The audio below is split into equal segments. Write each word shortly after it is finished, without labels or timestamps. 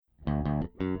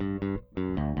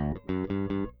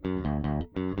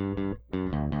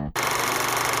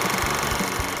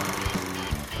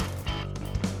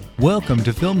Welcome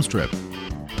to Film Strip.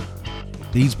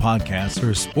 These podcasts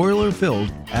are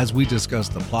spoiler-filled as we discuss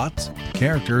the plots,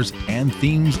 characters, and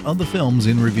themes of the films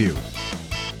in review.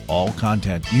 All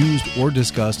content used or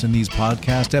discussed in these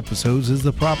podcast episodes is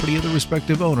the property of the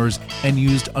respective owners and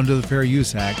used under the Fair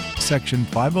Use Act, Section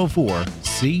 504,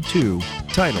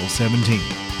 C2, Title 17.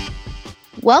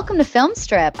 Welcome to Film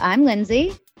Strip. I'm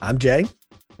Lindsay. I'm Jay.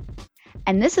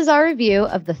 And this is our review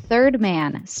of The Third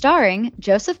Man, starring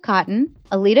Joseph Cotten,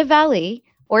 Alida Valli,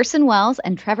 Orson Welles,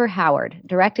 and Trevor Howard,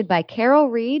 directed by Carol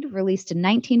Reed, released in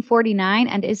 1949,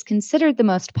 and is considered the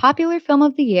most popular film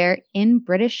of the year in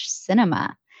British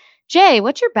cinema. Jay,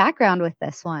 what's your background with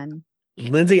this one?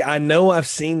 Lindsay, I know I've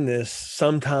seen this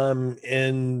sometime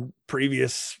in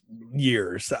previous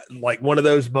years, like one of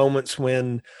those moments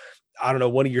when, I don't know,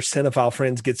 one of your cinephile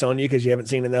friends gets on you because you haven't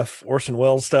seen enough Orson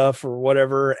Welles stuff or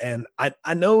whatever. And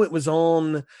I know it was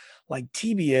on like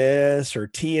TBS or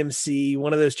TMC,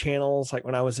 one of those channels, like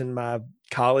when I was in my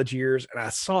college years, and I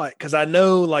saw it because I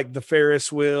know like the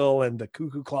Ferris wheel and the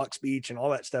cuckoo clock speech and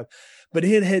all that stuff, but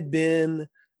it had been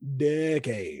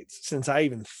decades since I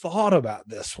even thought about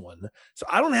this one. So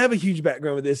I don't have a huge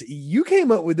background with this. You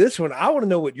came up with this one. I want to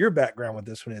know what your background with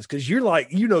this one is, because you're like,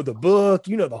 you know, the book,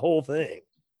 you know, the whole thing.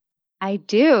 I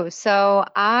do. So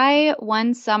I,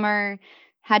 one summer,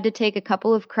 had to take a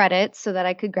couple of credits so that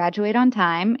I could graduate on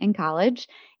time in college.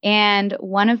 And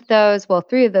one of those, well,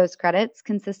 three of those credits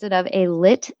consisted of a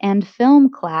lit and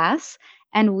film class.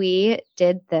 And we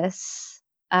did this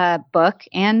book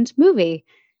and movie.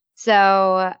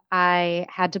 So I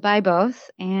had to buy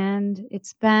both. And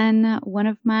it's been one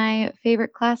of my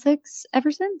favorite classics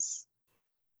ever since.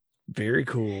 Very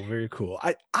cool. Very cool.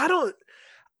 I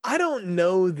don't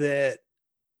know that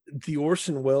the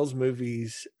Orson Welles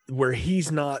movies where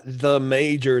he's not the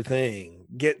major thing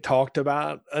get talked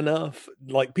about enough.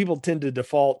 Like, people tend to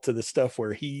default to the stuff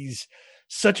where he's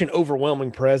such an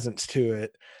overwhelming presence to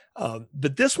it.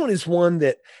 But this one is one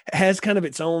that has kind of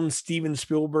its own Steven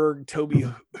Spielberg, Toby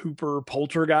Hooper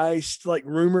poltergeist like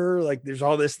rumor. Like, there's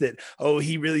all this that, oh,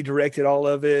 he really directed all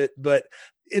of it. But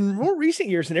in more recent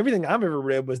years, and everything I've ever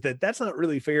read was that that's not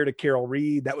really fair to Carol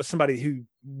Reed. That was somebody who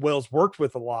Welles worked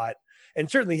with a lot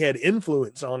and certainly had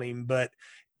influence on him, but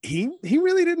he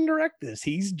really didn't direct this.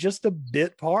 He's just a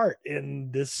bit part in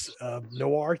this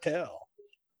noir tale.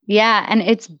 Yeah, and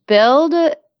it's billed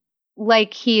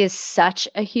like he is such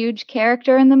a huge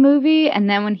character in the movie, and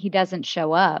then when he doesn't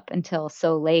show up until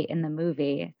so late in the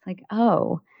movie, it's like,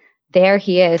 oh, there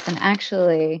he is. And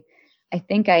actually, I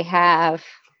think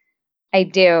I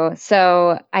do.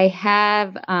 So I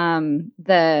have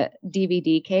the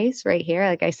DVD case right here.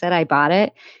 Like I said, I bought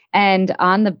it. And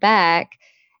on the back,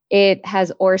 it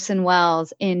has Orson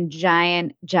Welles in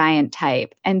giant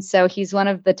type. And so he's one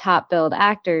of the top billed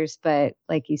actors, but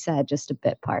like you said, just a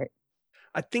bit part.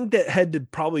 I think that had to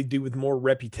probably do with more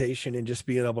reputation and just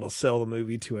being able to sell the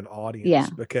movie to an audience,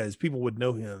 because people would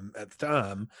know him at the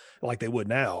time, like they would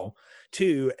now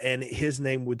too. And his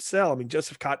name would sell. I mean,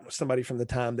 Joseph Cotten was somebody from the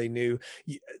time they knew.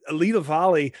 Alida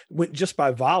Valli went just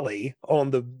by Valli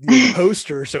on the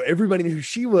poster. So everybody knew who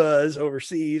she was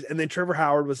overseas. And then Trevor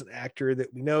Howard was an actor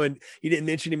that we know. And you didn't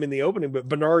mention him in the opening, but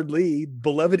Bernard Lee,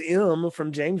 beloved M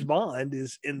from James Bond,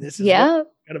 is in this as well.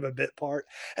 Kind of a bit part,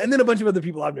 and then a bunch of other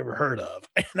people I've never heard of.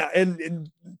 And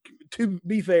to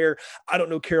be fair, I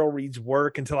don't know Carol Reed's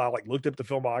work until I like looked up the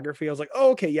filmography. I was like,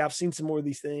 oh, okay, yeah, I've seen some more of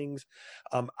these things.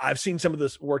 I've seen some of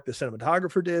this work the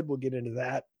cinematographer did. We'll get into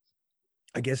that,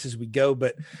 I guess, as we go.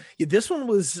 But yeah, this one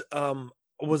was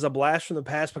a blast from the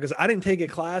past because I didn't take a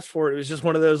class for it. It was just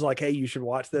one of those like, hey, you should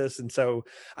watch this. And so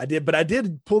I did, but I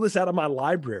did pull this out of my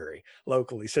library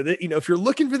locally. So that, you know, if you're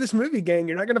looking for this movie, gang,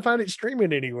 you're not going to find it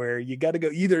streaming anywhere. You got to go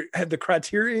either have the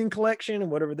Criterion Collection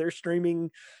and whatever their streaming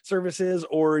service is,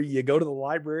 or you go to the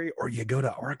library, or you go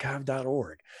to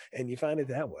archive.org and you find it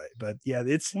that way. But yeah,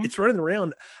 it's running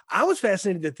around. I was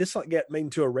fascinated that this like got made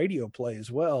into a radio play as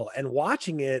well. And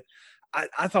watching it,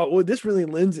 I thought, well, this really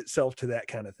lends itself to that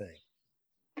kind of thing.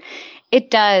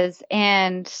 It does.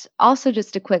 And also,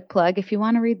 just a quick plug, if you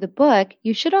want to read the book,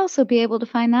 you should also be able to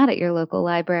find that at your local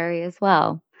library as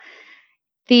well.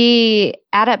 The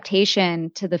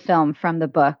adaptation to the film from the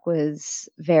book was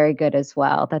very good as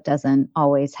well. That doesn't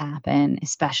always happen,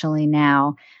 especially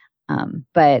now.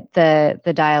 But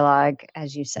the dialogue,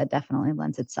 as you said, definitely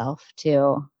lends itself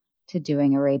to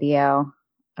doing a radio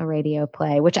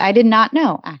play, which I did not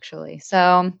know, actually.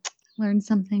 So learned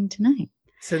something tonight.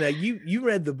 So now you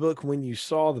read the book when you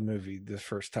saw the movie the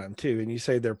first time too, and you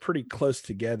say they're pretty close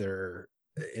together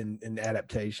in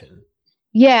adaptation.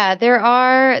 Yeah, there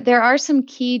are some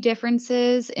key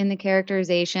differences in the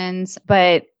characterizations,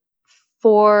 but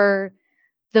for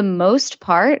the most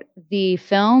part, the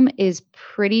film is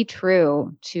pretty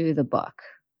true to the book.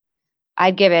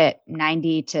 I'd give it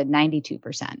 90 to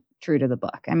 92% true to the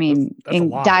book. I mean, that's in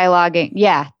dialogue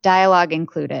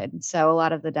included. So a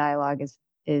lot of the dialogue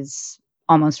is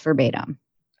almost verbatim.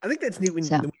 I think that's neat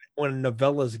when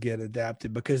novellas get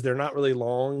adapted, because they're not really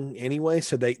long anyway.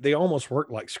 So they almost work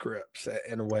like scripts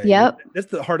in a way. Yep. That's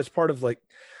the hardest part of like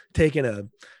taking a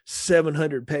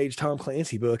 700-page Tom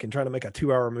Clancy book and trying to make a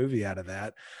 2-hour movie out of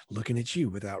that. Looking at You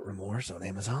Without Remorse on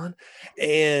Amazon,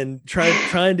 and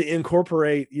trying to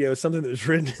incorporate, something that was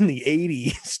written in the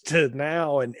 80s to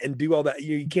now and do all that.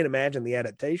 You can't imagine the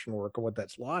adaptation work or what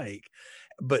that's like.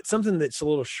 But something that's a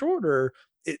little shorter,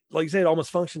 it, like you said, it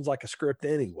almost functions like a script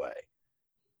anyway.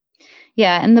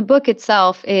 Yeah, and the book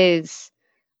itself is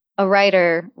a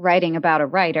writer writing about a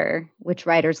writer, which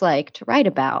writers like to write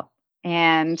about.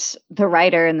 And the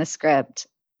writer in the script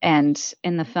and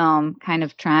in the film kind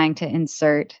of trying to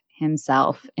insert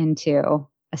himself into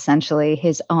essentially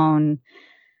his own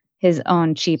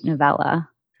cheap novella.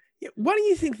 Yeah, why do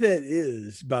you think that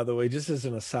is, by the way, just as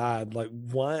an aside? Like,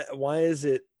 why is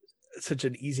it such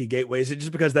an easy gateway? Is it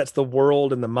just because that's the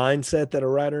world and the mindset that a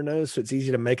writer knows, so it's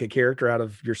easy to make a character out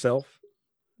of yourself?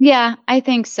 Yeah, I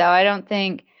think so. I don't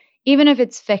think, even if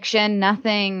it's fiction,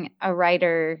 nothing a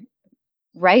writer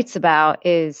writes about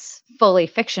is fully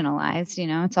fictionalized.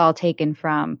 It's all taken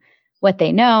from what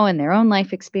they know and their own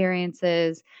life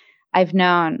experiences. I've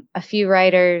known a few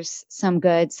writers, some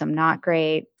good, some not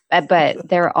great, but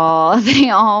they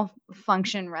all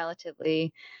function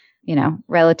relatively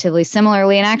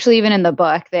similarly. And actually, even in the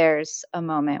book, there's a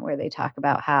moment where they talk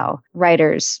about how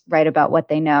writers write about what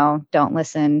they know. Don't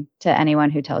listen to anyone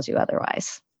who tells you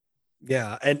otherwise.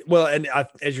 Yeah. And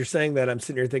as you're saying that, I'm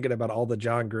sitting here thinking about all the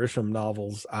John Grisham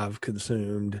novels I've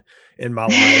consumed in my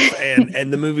life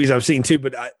and the movies I've seen too,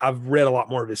 but I've read a lot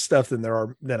more of his stuff than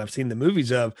I've seen the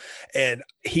movies of. And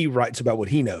he writes about what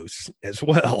he knows as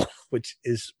well, which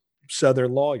is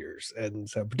Southern lawyers. And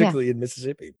so particularly in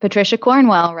Mississippi. Patricia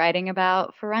Cornwell writing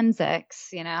about forensics,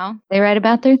 they write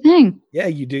about their thing. Yeah,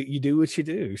 you do what you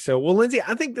do. So, well, Lindsay,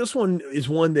 I think this one is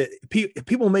one that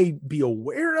people may be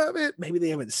aware of it. Maybe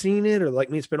they haven't seen it, or like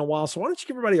me, it's been a while. So why don't you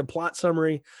give everybody a plot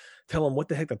summary? Tell them what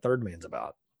the heck The Third Man's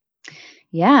about.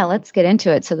 Yeah, let's get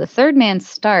into it. So The Third Man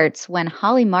starts when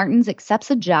Holly Martins accepts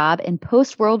a job in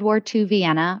post-World War II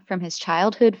Vienna from his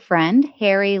childhood friend,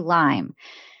 Harry Lime.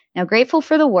 Now, grateful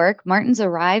for the work, Martins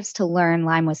arrives to learn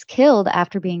Lime was killed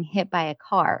after being hit by a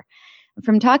car.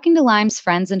 From talking to Lime's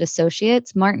friends and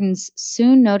associates, Martins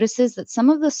soon notices that some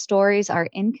of the stories are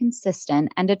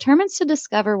inconsistent and determines to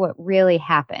discover what really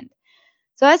happened.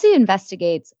 So as he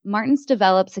investigates, Martins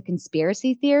develops a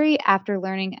conspiracy theory after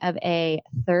learning of a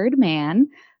third man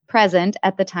present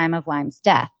at the time of Lime's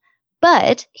death.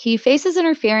 But he faces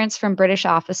interference from British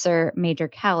officer Major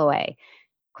Calloway.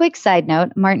 Quick side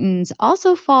note, Martins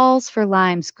also falls for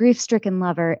Lime's grief-stricken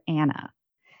lover, Anna.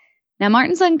 Now,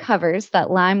 Martins uncovers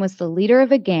that Lime was the leader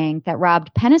of a gang that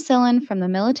robbed penicillin from the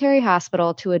military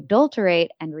hospital to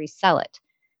adulterate and resell it.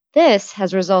 This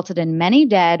has resulted in many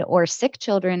dead or sick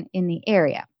children in the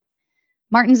area.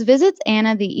 Martins visits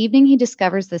Anna the evening he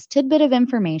discovers this tidbit of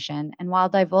information, and while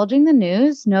divulging the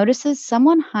news, notices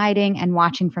someone hiding and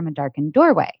watching from a darkened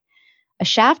doorway. A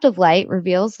shaft of light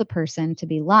reveals the person to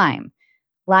be Lime.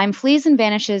 Lime flees and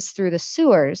vanishes through the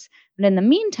sewers, but in the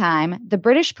meantime, the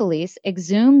British police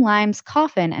exhume Lime's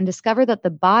coffin and discover that the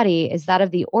body is that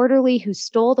of the orderly who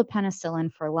stole the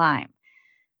penicillin for Lime.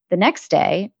 The next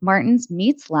day, Martins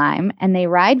meets Lime, and they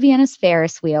ride Vienna's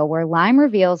Ferris wheel, where Lime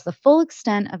reveals the full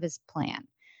extent of his plan.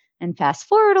 And fast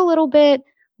forward a little bit,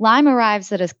 Lime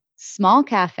arrives at a small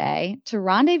cafe to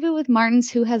rendezvous with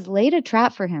Martins, who has laid a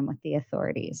trap for him with the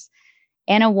authorities.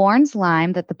 Anna warns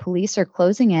Lime that the police are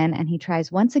closing in, and he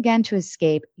tries once again to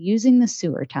escape using the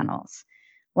sewer tunnels.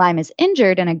 Lime is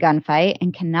injured in a gunfight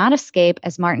and cannot escape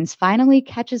as Martins finally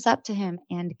catches up to him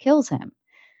and kills him.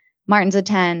 Martins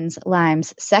attends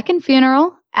Lime's second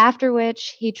funeral, after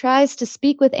which he tries to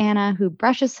speak with Anna, who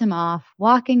brushes him off,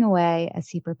 walking away as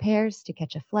he prepares to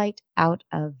catch a flight out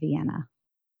of Vienna.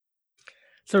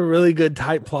 It's a really good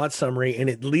tight plot summary, and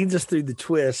it leads us through the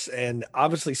twists, and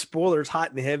obviously spoilers hot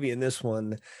and heavy in this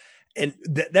one. And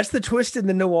that's the twist in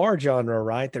the noir genre,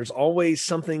 right? There's always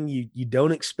something you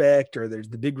don't expect, or there's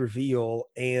the big reveal.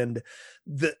 And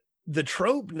the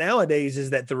trope nowadays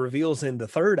is that the reveal's in the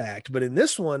third act, but in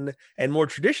this one, and more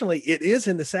traditionally, it is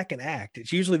in the second act.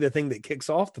 It's usually the thing that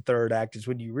kicks off the third act is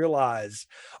when you realize,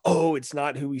 oh, it's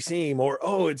not who we seem, or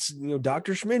oh, it's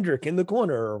Dr. Schmendrick in the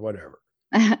corner or whatever.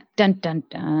 Dun, dun,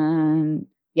 dun.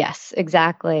 Yes,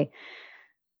 exactly.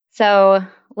 So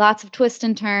lots of twists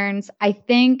and turns. I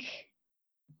think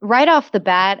right off the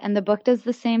bat, and the book does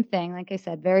the same thing, like I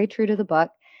said, very true to the book.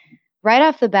 Right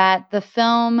off the bat, the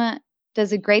film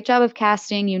does a great job of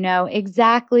casting. You know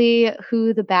exactly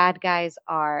who the bad guys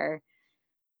are.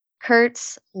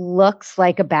 Kurtz looks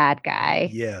like a bad guy.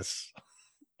 Yes.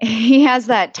 He has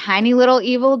that tiny little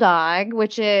evil dog,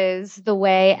 which is the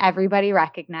way everybody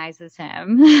recognizes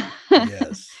him.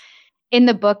 Yes. In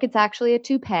the book, it's actually a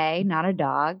toupee, not a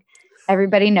dog.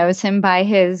 Everybody knows him by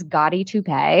his gaudy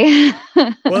toupee.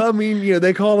 Well, I mean, you know,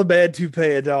 they call a bad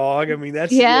toupee a dog. I mean,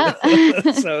 that's, yeah. You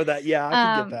know, so that, yeah, I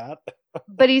can get that.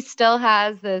 But he still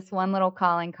has this one little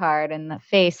calling card in the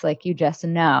face, like you just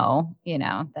know, you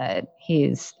know, that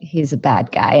he's a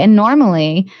bad guy. And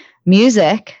normally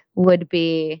music would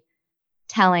be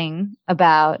telling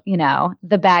about, you know,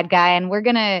 the bad guy. And we're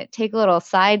going to take a little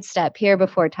sidestep here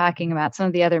before talking about some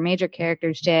of the other major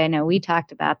characters. Jay, I know we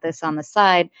talked about this on the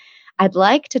side. I'd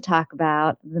like to talk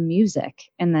about the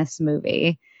music in this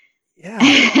movie. Yeah.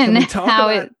 And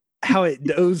how it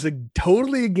goes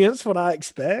totally against what I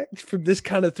expect from this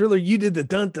kind of thriller. You did the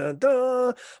dun dun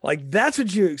dun, like that's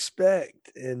what you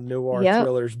expect in noir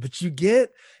thrillers, but you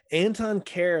get Anton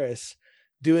Karas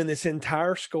doing this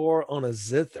entire score on a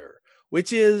zither,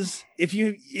 which is, if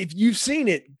you've seen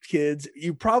it, kids,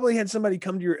 you probably had somebody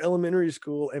come to your elementary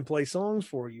school and play songs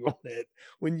for you on it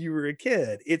when you were a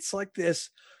kid. It's like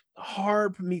this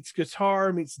harp meets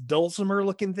guitar meets dulcimer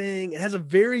looking thing. It has a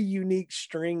very unique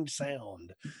stringed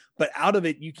sound, but out of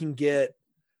it you can get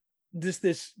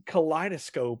this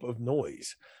kaleidoscope of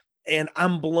noise. And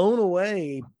I'm blown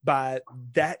away by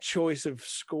that choice of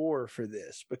score for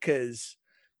this, because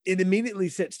it immediately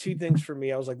sets two things for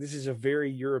me. I was like, this is a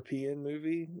very European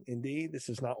movie. Indeed, this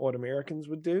is not what Americans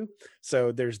would do.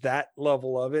 So there's that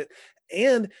level of it.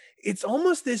 And it's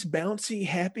almost this bouncy,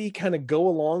 happy kind of go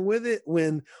along with it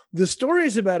when the story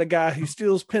is about a guy who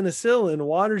steals penicillin,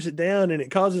 waters it down, and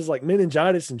it causes like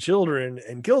meningitis in children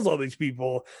and kills all these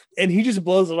people. And he just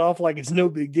blows it off like it's no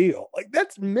big deal. Like,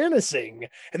 that's menacing.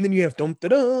 And then you have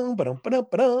dum-da-dum,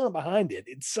 ba-dum-ba-dum-ba-dum behind it.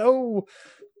 It's so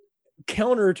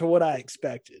counter to what I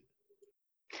expected.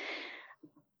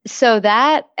 So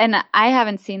that, and I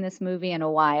haven't seen this movie in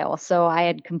a while, so I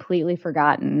had completely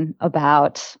forgotten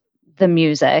about the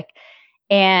music.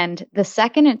 And the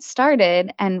second it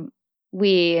started, and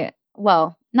not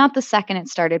the second it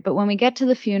started, but when we get to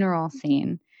the funeral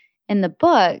scene in the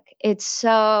book, it's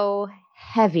so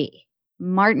heavy.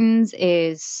 Martin's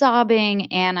is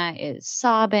sobbing, Anna is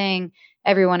sobbing.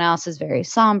 Everyone else is very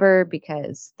somber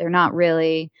because they're not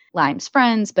really Lime's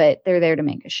friends, but they're there to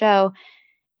make a show.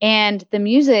 And the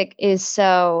music is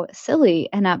so silly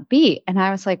and upbeat. And I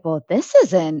was like, well, this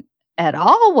isn't at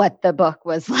all what the book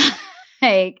was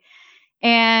like.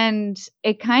 And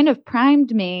it kind of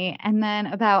primed me. And then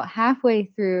about halfway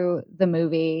through the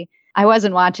movie, I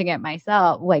wasn't watching it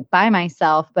myself, like by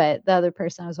myself, but the other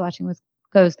person I was watching with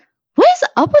goes, what is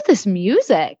up with this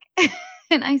music?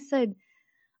 And I said,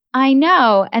 I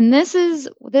know. And this is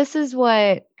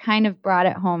what kind of brought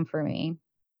it home for me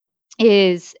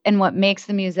and what makes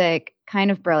the music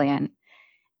kind of brilliant.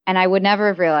 And I would never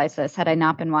have realized this had I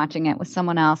not been watching it with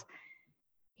someone else.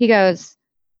 He goes,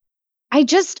 I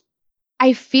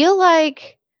feel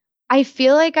like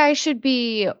I should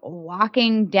be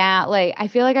walking down, like, I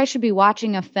feel like I should be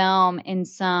watching a film in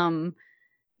some,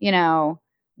 you know,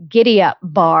 giddy up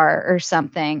bar or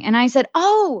something. And I said,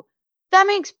 oh, that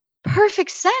makes perfect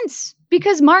sense,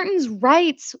 because Martin's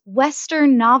writes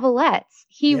Western novelettes.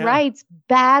 He writes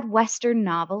bad Western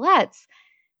novelettes.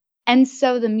 And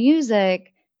so the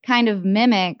music kind of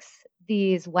mimics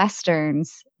these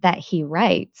Westerns that he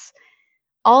writes.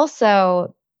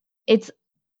 Also, it's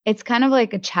kind of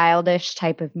like a childish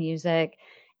type of music.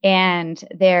 And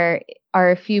there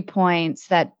are a few points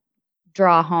that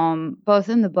draw home, both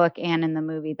in the book and in the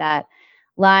movie, that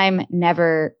Lime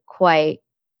never quite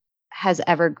has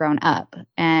ever grown up,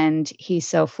 and he's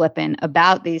so flippant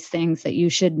about these things that you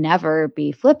should never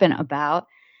be flippant about.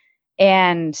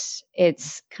 And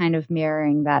it's kind of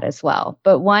mirroring that as well.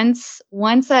 But once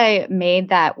I made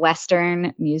that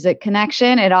Western music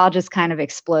connection, it all just kind of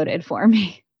exploded for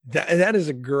me. That is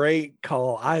a great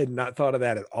call. I had not thought of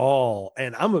that at all.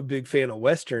 And I'm a big fan of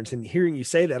Westerns, and hearing you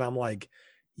say that, I'm like,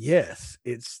 yes,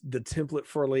 it's the template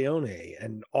for Leone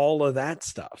and all of that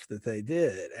stuff that they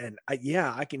did. And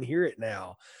I can hear it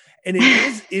now. And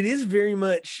it is very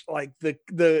much like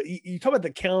you talk about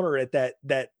the counter at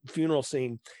that funeral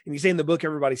scene, and you say in the book,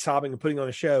 everybody's sobbing and putting on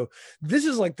a show. This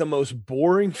is like the most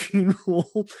boring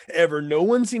funeral ever. No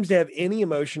one seems to have any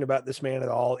emotion about this man at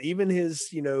all. Even his,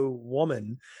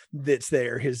 woman that's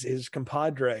there, his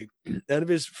compadre, none of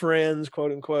his friends,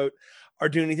 quote unquote, or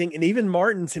do anything. And even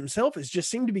Martins himself has just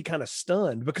seemed to be kind of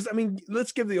stunned because, I mean,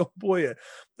 let's give the old boy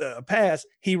a pass.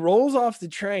 He rolls off the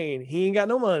train. He ain't got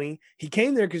no money. He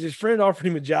came there because his friend offered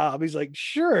him a job. He's like,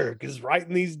 sure, because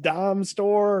writing these dime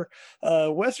store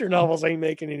Western novels ain't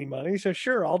making any money. So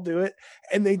sure, I'll do it.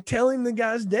 And they tell him the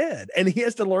guy's dead. And he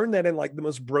has to learn that in like the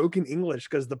most broken English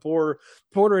because the poor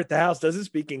porter at the house doesn't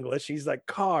speak English. He's like,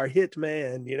 car hit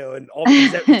man, you know, and all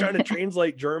he's trying to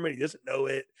translate German. He doesn't know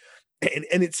it. And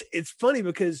it's funny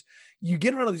because you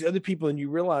get around these other people and you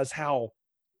realize how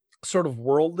sort of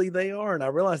worldly they are. And I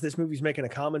realize this movie's making a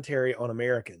commentary on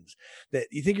Americans, that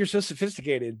you think you're so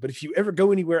sophisticated, but if you ever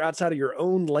go anywhere outside of your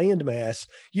own landmass,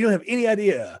 you don't have any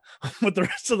idea what the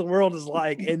rest of the world is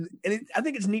like. And I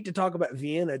think it's neat to talk about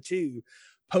Vienna too,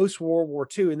 post World War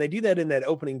II. And they do that in that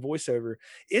opening voiceover.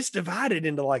 It's divided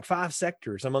into like 5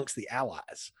 sectors amongst the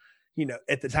Allies, you know,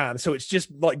 at the time. So it's just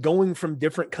like going from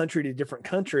different country to different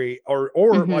country, or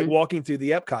like walking through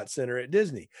the Epcot Center at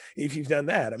Disney. If you've done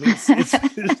that, I mean,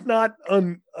 it's not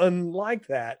unlike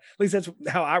that. At least that's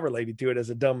how I related to it as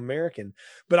a dumb American.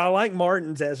 But I like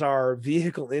Martins as our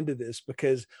vehicle into this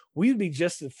because we'd be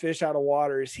just as fish out of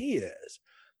water as he is.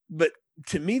 But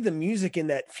to me, the music in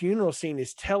that funeral scene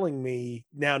is telling me,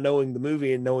 now knowing the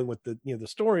movie and knowing what the, you know, the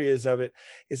story is of it,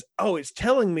 is, oh, it's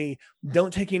telling me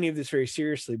don't take any of this very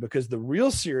seriously because the real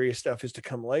serious stuff is to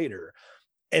come later.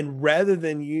 And rather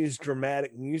than use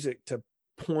dramatic music to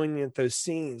point at those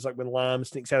scenes, like when Lime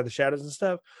sneaks out of the shadows and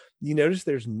stuff, you notice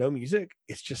there's no music.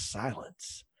 It's just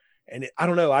silence. And I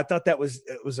don't know. I thought it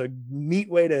was a neat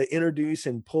way to introduce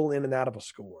and pull in and out of a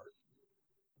score.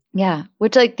 Yeah,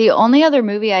 which like the only other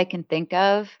movie I can think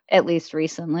of, at least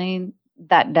recently,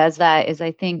 that does that is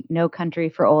I think No Country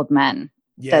for Old Men.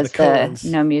 Yeah, does the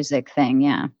no music thing.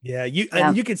 Yeah. Yeah.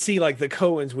 And you could see like the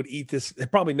Coens would eat this.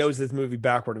 It probably knows this movie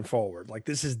backward and forward. Like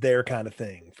this is their kind of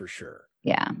thing for sure.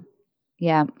 Yeah.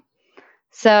 Yeah.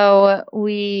 So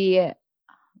we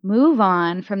move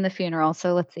on from the funeral.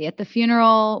 So let's see. At the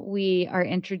funeral, we are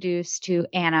introduced to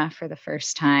Anna for the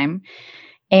first time.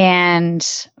 And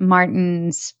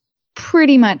Martins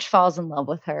pretty much falls in love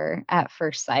with her at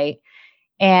first sight.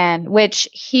 And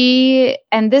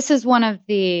this is one of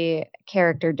the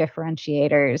character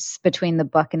differentiators between the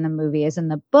book and the movie, is in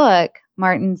the book,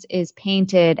 Martins is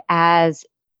painted as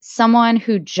someone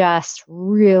who just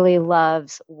really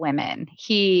loves women.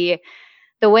 The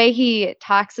way he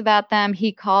talks about them,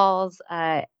 he calls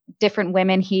different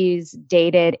women he's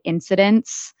dated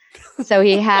incidents. So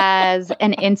he has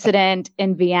an incident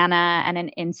in Vienna and an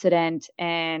incident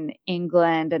in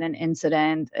England and an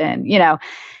incident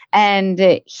and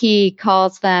he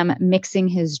calls them mixing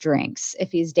his drinks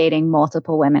if he's dating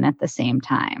multiple women at the same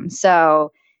time.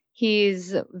 So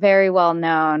he's very well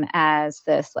known as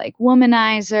this like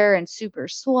womanizer and super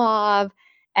suave.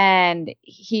 And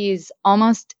he's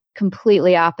almost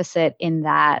completely opposite in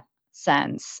that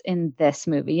sense in this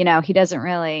movie. You know, he doesn't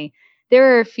really...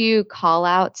 There are a few call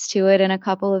outs to it in a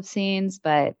couple of scenes,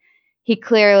 but he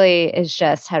clearly is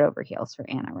just head over heels for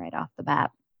Anna right off the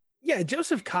bat. Yeah,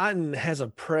 Joseph Cotten has a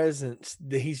presence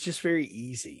that he's just very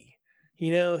easy.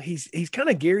 You know, he's kind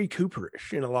of Gary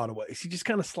Cooperish in a lot of ways. He just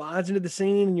kind of slides into the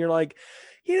scene and you're like,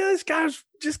 you know, this guy's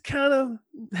just kind of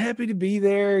happy to be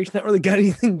there. He's not really got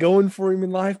anything going for him in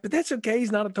life, but that's okay.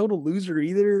 He's not a total loser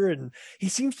either. And he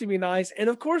seems to be nice. And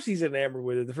of course he's enamored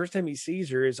with her. The first time he sees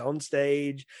her is on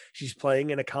stage. She's playing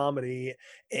in a comedy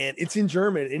and it's in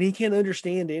German and he can't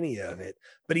understand any of it,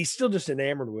 but he's still just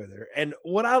enamored with her. And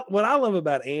what I love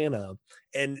about Anna,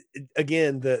 and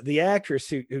again, the actress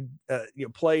who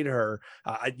played her,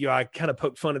 I kind of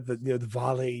poked fun at the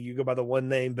volley, you go by the one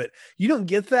name, but you don't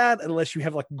get that unless you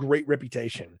have like great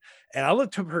reputation. And I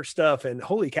looked up her stuff and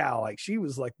holy cow, like she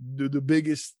was like the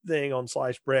biggest thing on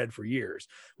sliced bread for years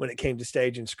when it came to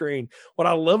stage and screen. What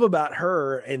I love about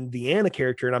her and the Anna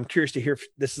character, and I'm curious to hear if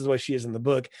this is the way she is in the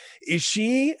book, is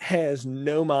she has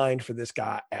no mind for this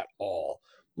guy at all.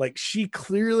 Like she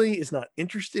clearly is not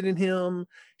interested in him,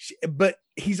 but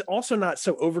he's also not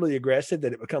so overly aggressive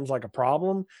that it becomes like a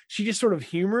problem. She just sort of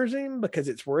humors him because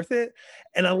it's worth it.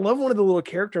 And I love one of the little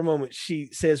character moments she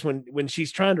says when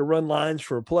she's trying to run lines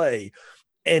for a play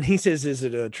and he says, is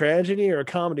it a tragedy or a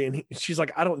comedy? And she's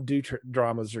like, I don't do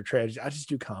dramas or tragedies. I just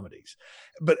do comedies.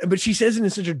 But she says it in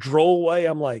such a droll way.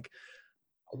 I'm like,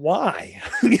 why?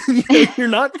 You're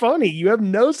not funny. You have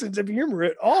no sense of humor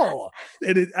at all.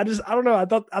 And I don't know. I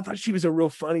thought she was a real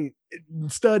funny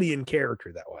study in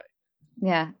character that way.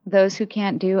 Yeah. Those who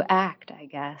can't do act, I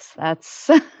guess. That's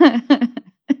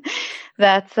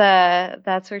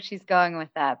where she's going with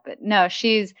that. But no,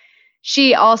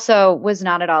 she also was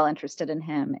not at all interested in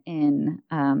him in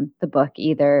the book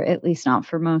either, at least not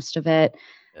for most of it.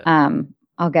 Yeah.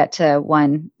 I'll get to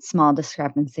one small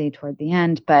discrepancy toward the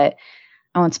end, but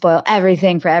I won't spoil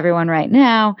everything for everyone right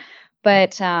now.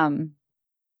 But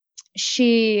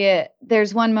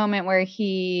there's one moment where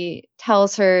he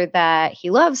tells her that he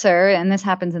loves her, and this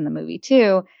happens in the movie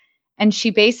too. And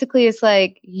she basically is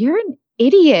like, "You're an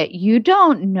idiot. You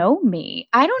don't know me.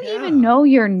 I don't even know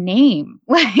your name.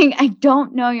 Like, I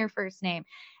don't know your first name."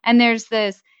 And there's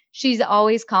this, she's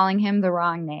always calling him the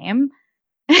wrong name.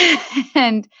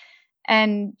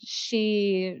 and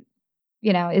she,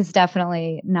 is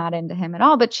definitely not into him at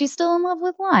all, but she's still in love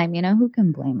with Lime. Who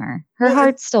can blame her? Her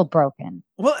heart's still broken.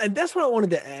 Well, and that's what I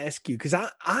wanted to ask you, because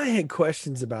I had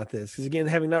questions about this. Because again,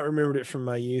 having not remembered it from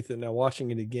my youth and now watching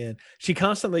it again, she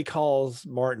constantly calls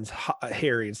Martin's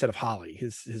Harry instead of Holly,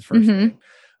 his first name.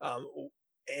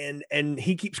 And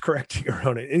he keeps correcting her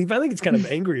on it. And he finally gets kind of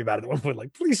angry about it at one point,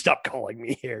 like, please stop calling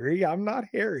me Harry. I'm not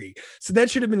Harry. So that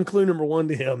should have been clue number one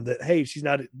to him, that, hey, she's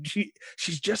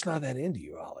just not that into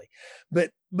you, Holly.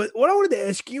 But what I wanted to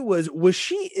ask you was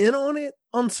she in on it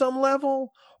on some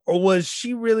level? Or was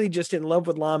she really just in love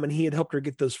with Lime and he had helped her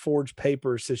get those forged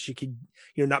papers so she could,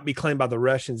 not be claimed by the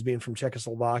Russians being from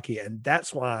Czechoslovakia? And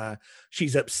that's why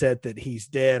she's upset that he's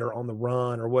dead or on the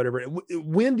run or whatever.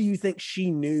 When do you think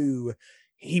she knew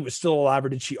he was still alive, or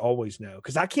did she always know?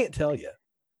 Because I can't tell you.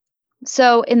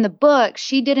 So in the book,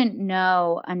 she didn't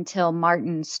know until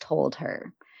Martin's told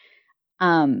her.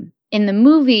 In the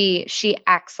movie, she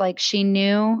acts like she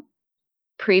knew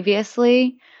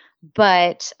previously,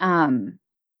 but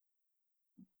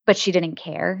she didn't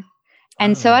care.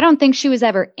 And so I don't think she was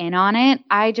ever in on it.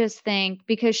 I just think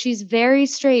because she's very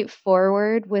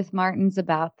straightforward with Martin's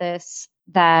about this,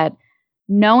 that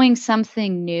knowing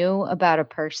something new about a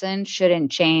person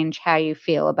shouldn't change how you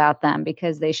feel about them,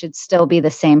 because they should still be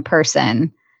the same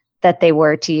person that they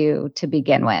were to you to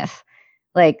begin with.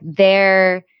 Like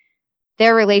their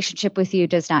relationship with you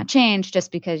does not change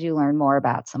just because you learn more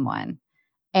about someone.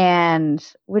 And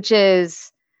which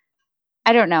is,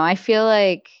 I don't know. I feel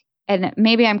like, and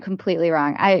maybe I'm completely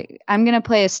wrong. I'm going to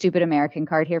play a stupid American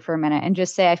card here for a minute and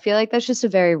just say, I feel like that's just a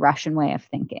very Russian way of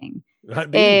thinking.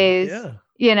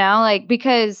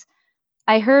 Because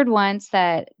I heard once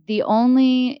that the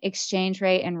only exchange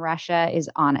rate in Russia is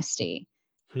honesty.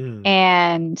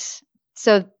 And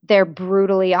so they're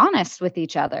brutally honest with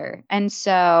each other. And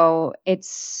so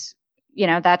it's,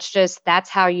 that's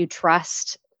how you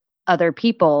trust other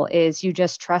people, is you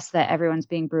just trust that everyone's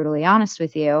being brutally honest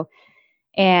with you.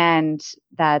 And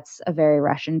that's a very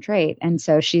Russian trait. And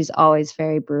so she's always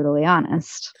very brutally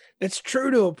honest. It's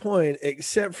true to a point,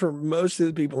 except for most of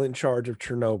the people in charge of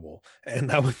Chernobyl.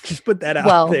 And I would just put that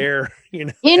out there,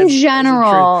 in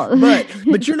general.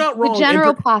 But you're not wrong. The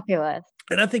general populace.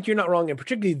 And I think you're not wrong, in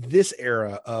particularly this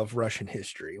era of Russian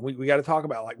history. We got to talk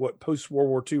about like what post-World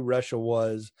War II Russia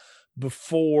was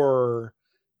before.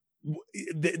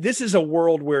 This is a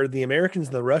world where the Americans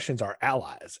and the Russians are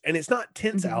allies, and it's not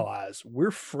tense allies.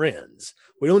 We're friends.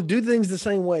 We don't do things the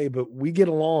same way, but we get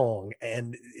along,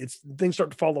 and things start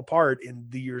to fall apart in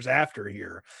the years after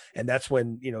here. And that's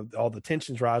when, all the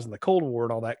tensions rise in the Cold War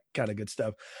and all that kind of good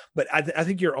stuff. But I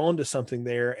think you're onto something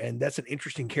there. And that's an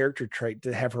interesting character trait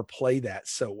to have her play that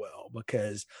so well,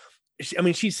 because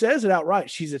she says it outright.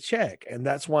 She's a Czech, and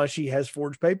that's why she has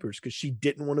forged papers, because she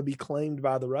didn't want to be claimed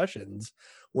by the Russians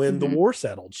when the war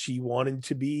settled. She wanted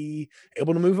to be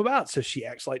able to move about, so she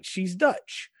acts like she's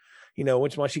Dutch,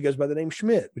 which is why she goes by the name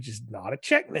Schmidt, which is not a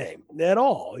Czech name at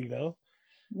all,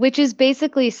 Which is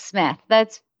basically Smith.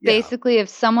 That's basically if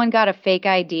someone got a fake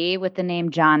ID with the name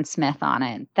John Smith on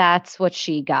it, that's what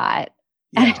she got.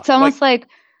 Yeah, and it's almost like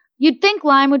you'd think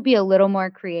Lime would be a little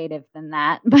more creative than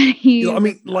that, but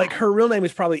like her real name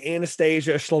is probably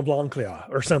Anastasia Shloblanklia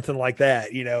or something like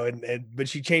that, but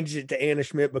she changes it to Anna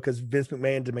Schmidt because Vince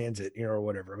McMahon demands it, or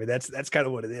whatever. That's kind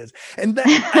of what it is. And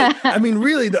that,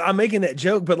 really, I'm making that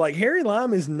joke, but like Harry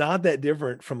Lime is not that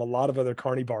different from a lot of other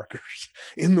Carney Barkers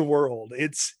in the world.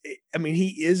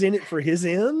 He is in it for his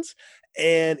ends.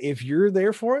 And if you're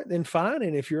there for it, then fine.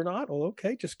 And if you're not, well,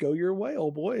 okay, just go your way,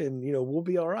 old boy. And, we'll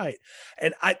be all right.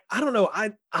 And I don't know.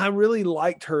 I really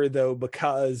liked her though,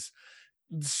 because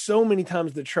so many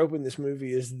times the trope in this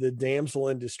movie is the damsel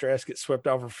in distress gets swept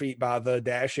off her feet by the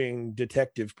dashing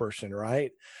detective person.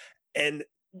 Right. And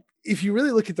if you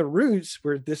really look at the roots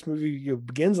where this movie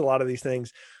begins a lot of these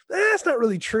things, that's not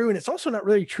really true. And it's also not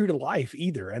really true to life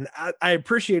either. And I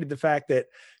appreciated the fact that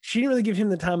she didn't really give him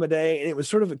the time of day. And it was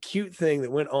sort of a cute thing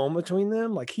that went on between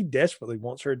them. Like he desperately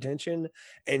wants her attention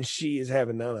and she is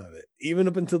having none of it, even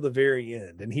up until the very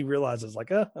end. And he realizes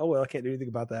like, oh, well, I can't do anything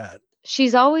about that.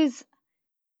 She's always,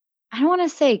 I don't want to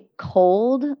say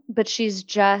cold, but she's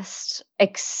just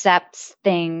accepts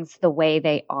things the way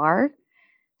they are.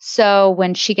 So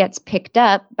when she gets picked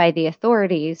up by the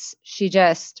authorities, she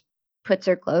just puts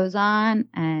her clothes on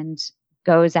and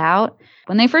goes out.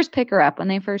 When they first pick her up, when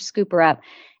they first scoop her up,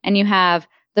 and you have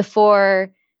the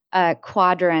 4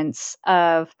 quadrants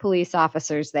of police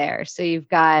officers there. So you've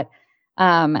got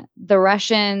the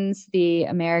Russians, the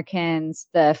Americans,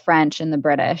 the French, and the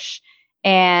British.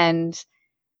 And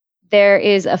there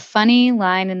is a funny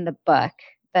line in the book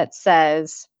that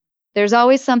says, there's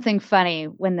always something funny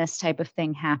when this type of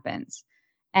thing happens.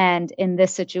 And in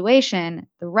this situation,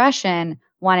 the Russian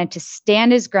wanted to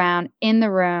stand his ground in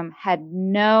the room, had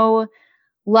no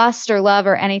lust or love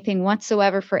or anything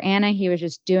whatsoever for Anna. He was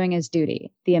just doing his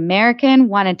duty. The American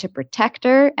wanted to protect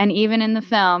her. And even in the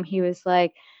film, he was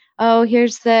like, oh,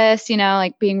 here's this,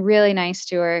 like being really nice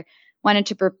to her, wanted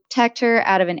to protect her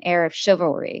out of an air of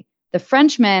chivalry. The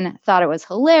Frenchman thought it was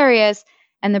hilarious,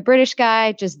 and the British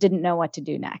guy just didn't know what to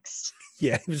do next.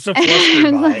 Yeah, he was so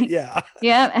flustered by it. Yeah.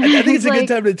 Yeah. I think it's a good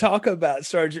time to talk about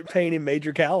Sergeant Payne and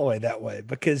Major Calloway that way,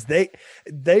 because they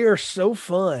are so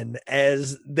fun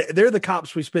as they're the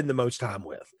cops we spend the most time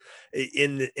with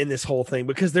in this whole thing,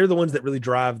 because they're the ones that really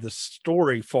drive the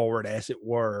story forward, as it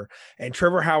were. And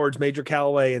Trevor Howard's Major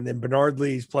Calloway, and then Bernard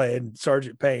Lee's playing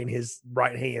Sergeant Payne, his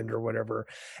right hand or whatever.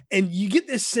 And you get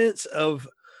this sense of,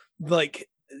 like,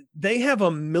 they have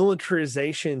a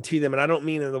militarization to them. And I don't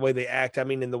mean in the way they act. I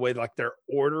mean in the way like their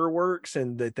order works,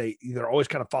 and that they're always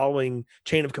kind of following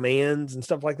chain of commands and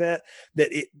stuff like that.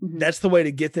 That's the way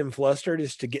to get them flustered,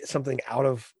 is to get something out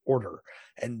of order.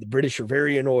 And the British are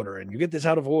very in order, and you get this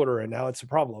out of order, and now it's a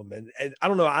problem. And I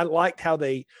don't know. I liked how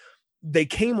they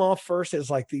came off first as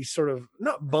like these sort of,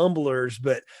 not bumblers,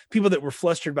 but people that were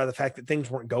flustered by the fact that things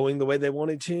weren't going the way they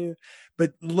wanted to.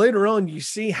 But later on, you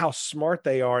see how smart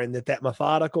they are, and that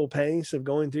methodical pace of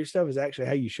going through stuff is actually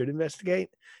how you should investigate.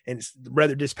 And it's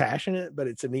rather dispassionate, but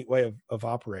it's a neat way of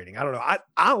operating. I don't know.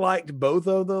 I liked both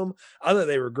of them. I thought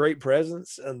they were great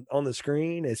presence on the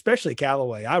screen, especially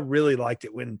Calloway. I really liked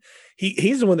it when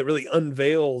he's the one that really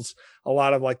unveils a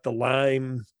lot of like the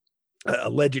Lyme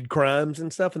alleged crimes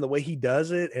and stuff, and the way he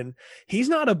does it. And he's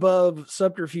not above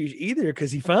subterfuge either,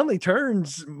 because he finally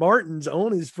turns Martins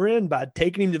on his friend by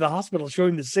taking him to the hospital,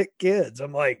 showing the sick kids.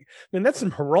 I'm like, man, that's some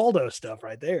Geraldo stuff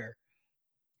right there.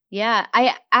 Yeah,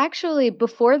 I actually,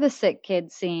 before the sick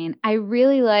kid scene, I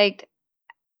really liked,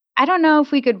 I don't know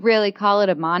if we could really call it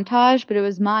a montage, but it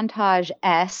was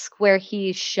montage-esque, where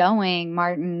he's showing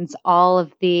Martins all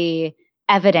of the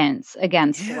evidence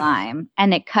against Lyme,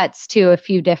 and it cuts to a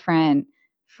few different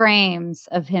frames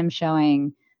of him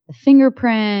showing the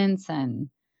fingerprints and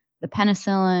the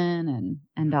penicillin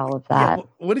and all of that. Yeah,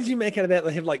 what did you make out of that?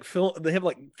 They have like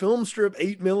film strip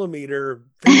 8mm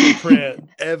fingerprint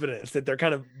evidence that they're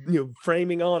kind of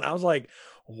framing on. I was like,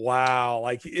 wow,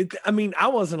 like it. I mean, I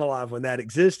wasn't alive when that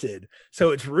existed,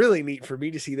 so it's really neat for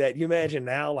me to see that. You imagine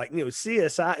now, like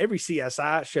CSI, every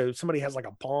CSI show, somebody has like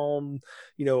a palm,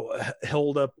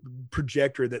 held up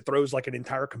projector that throws like an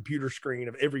entire computer screen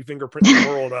of every fingerprint in the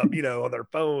world up, on their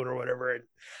phone or whatever. And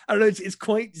I don't know, it's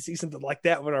quaint to see something like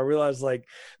that when I realized, like,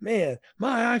 man,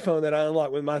 my iPhone that I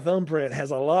unlocked with my thumbprint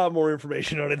has a lot more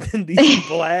information on it than these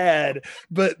people had,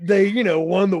 but they,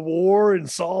 won the war and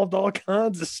solved all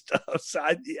kinds of stuff. So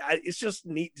it's just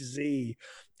neat to see.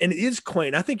 And it is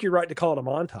quaint. I think you're right to call it a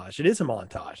montage. It is a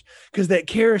montage, because that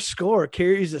Karras score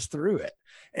carries us through it.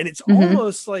 And it's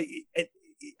almost like, I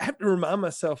have to remind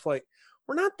myself, like,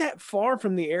 we're not that far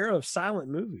from the era of silent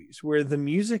movies where the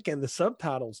music and the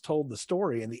subtitles told the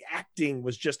story, and the acting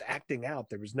was just acting out.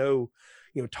 There was no,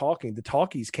 talking. The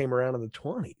talkies came around in the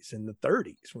 20s and the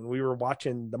 30s when we were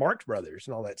watching the Marx Brothers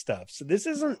and all that stuff. So this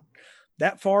isn't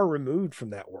that far removed from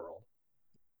that world.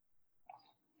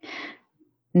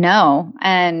 No.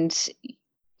 And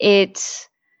I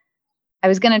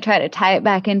was going to try to tie it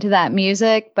back into that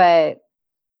music, but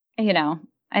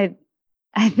I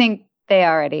think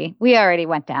we already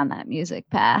went down that music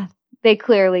path. They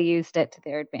clearly used it to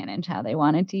their advantage, how they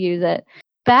wanted to use it.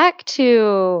 Back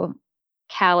to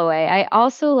Calloway, I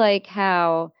also like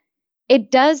how it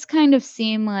does kind of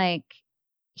seem like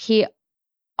he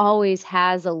always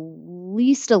has at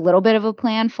least a little bit of a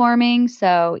plan forming.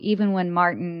 So even when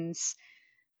Martins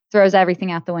throws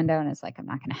everything out the window and is like, I'm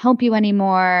not going to help you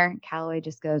anymore, Calloway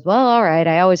just goes, well, all right,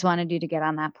 I always wanted you to get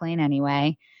on that plane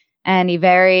anyway. And he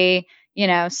very,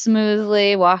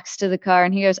 smoothly walks to the car,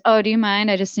 and he goes, oh, do you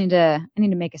mind? I need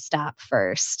to make a stop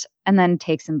first. And then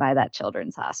takes him by that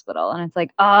children's hospital. And it's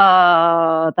like,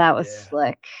 oh, that was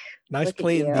slick. Nice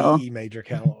plan B, Major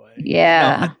Calloway.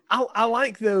 Yeah. No, I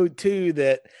like though too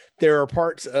that there are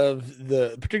parts of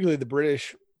particularly the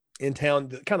British in town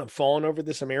that kind of fawn over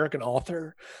this American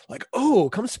author, like, oh,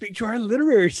 come speak to our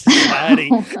literary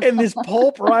society. And this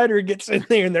pulp writer gets in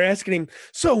there and they're asking him,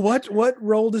 so what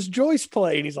role does Joyce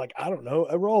play? And he's like, I don't know,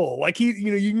 a role. Like you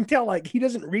can tell like he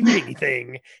doesn't read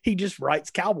anything. He just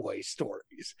writes cowboy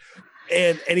stories.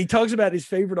 And he talks about his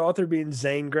favorite author being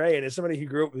Zane Grey. And as somebody who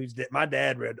grew up with my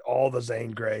dad read all the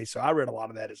Zane Grey, so I read a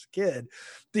lot of that as a kid.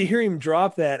 To hear him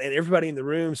drop that and everybody in the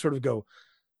room sort of go,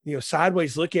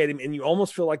 sideways look at him, and you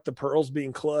almost feel like the pearls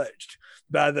being clutched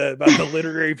by the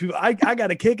literary people. I got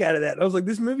a kick out of that. I was like,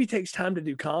 this movie takes time to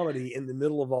do comedy in the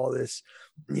middle of all this,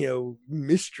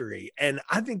 mystery. And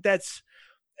I think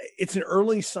it's an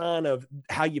early sign of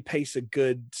how you pace a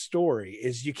good story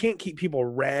is you can't keep people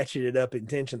ratcheted up in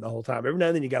tension the whole time. Every now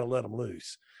and then you got to let them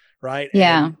loose. Right.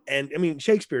 Yeah. And I mean,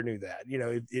 Shakespeare knew that,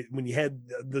 when you had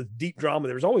the deep drama,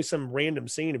 there was always some random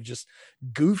scene of just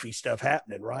goofy stuff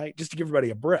happening, right? Just to give everybody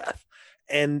a breath.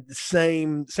 And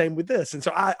same with this. And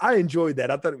so I enjoyed that.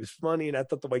 I thought it was funny. And I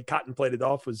thought the way Cotton played it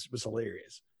off was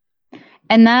hilarious.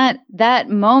 And that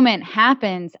moment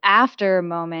happens after a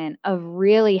moment of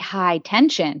really high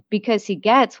tension because he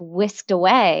gets whisked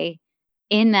away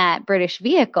in that British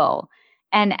vehicle.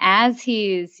 And as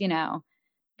he's,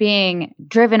 being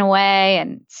driven away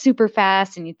and super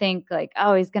fast, and you think like,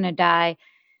 oh, he's going to die.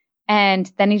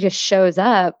 And then he just shows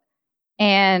up,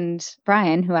 and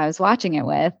Brian, who I was watching it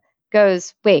with,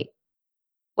 goes, wait,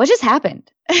 what just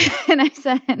happened? And I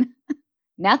said,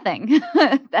 nothing.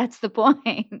 That's the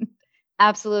point.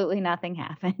 Absolutely nothing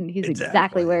happened. He's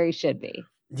exactly where he should be.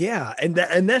 Yeah. And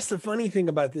that's the funny thing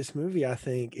about this movie, I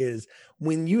think, is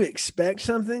when you expect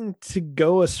something to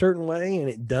go a certain way and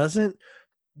it doesn't,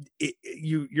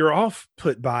 you're off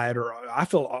put by it, or I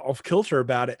feel off kilter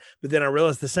about it. But then I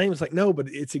realized the same. It's like, no, but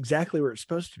it's exactly where it's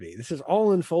supposed to be. This is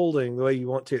all unfolding the way you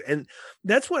want to. And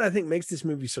that's what I think makes this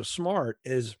movie so smart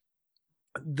is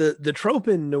the trope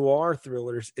in noir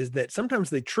thrillers is that sometimes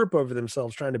they trip over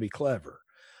themselves trying to be clever.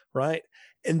 Right.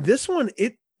 And this one,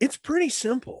 it's pretty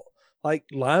simple. Like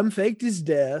Lime faked his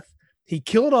death. He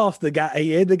killed off the guy.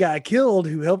 He had the guy killed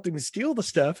who helped him steal the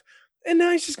stuff. And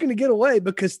now he's just going to get away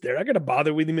because they're not going to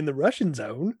bother with him in the Russian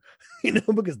zone,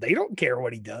 because they don't care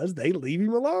what he does. They leave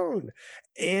him alone.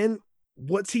 And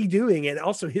what's he doing? And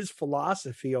also his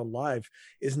philosophy on life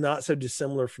is not so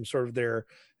dissimilar from sort of their,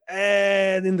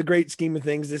 and in the great scheme of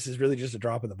things, this is really just a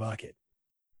drop in the bucket.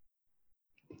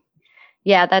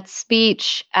 Yeah, that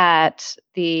speech at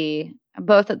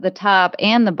both at the top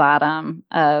and the bottom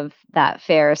of that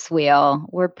Ferris wheel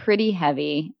were pretty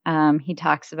heavy. He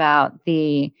talks about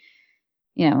the,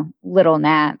 little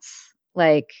gnats.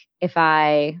 Like if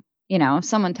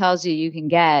someone tells you you can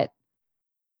get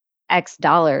X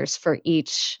dollars for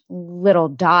each little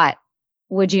dot,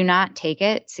 would you not take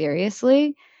it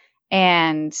seriously?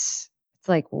 And it's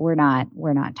like, we're not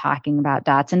talking about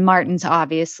dots. And Martin's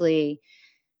obviously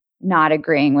not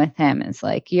agreeing with him. It's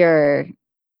like, you're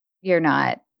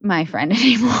not my friend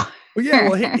anymore. Well, yeah.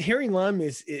 Well, Harry Lime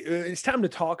it's time to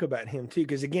talk about him too,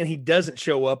 because again, he doesn't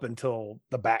show up until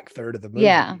the back third of the movie.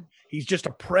 Yeah, he's just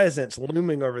a presence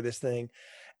looming over this thing.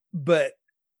 But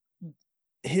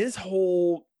his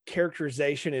whole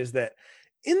characterization is that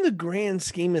in the grand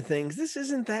scheme of things, this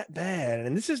isn't that bad.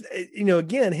 And this is,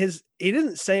 again, he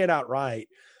didn't say it outright,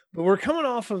 but we're coming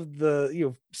off of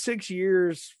the 5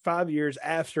 years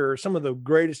after some of the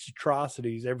greatest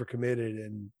atrocities ever committed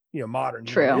in modern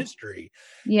history.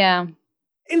 Yeah.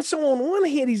 And so on one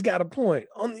hand, he's got a point.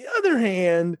 On the other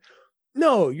hand,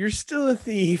 no, you're still a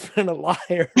thief and a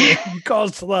liar. You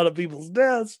caused a lot of people's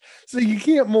deaths, so you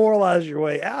can't moralize your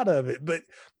way out of it. But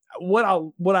what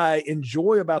I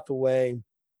enjoy about the way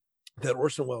that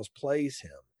Orson Welles plays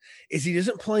him is he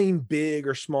doesn't play him big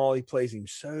or small. He plays him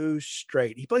so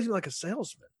straight. He plays him like a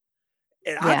salesman.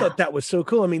 And I thought that was so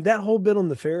cool. I mean, that whole bit on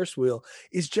the Ferris wheel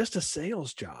is just a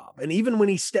sales job. And even when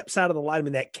he steps out of the light, I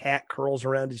mean, that cat curls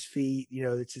around his feet,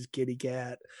 it's his kitty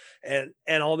cat and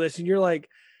all this. And you're like,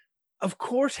 of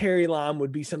course, Harry Lime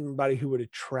would be somebody who would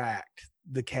attract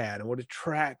the cat and would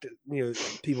attract,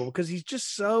 people, because he's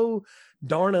just so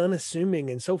darn unassuming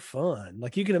and so fun.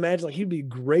 Like you can imagine, like he'd be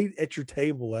great at your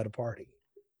table at a party.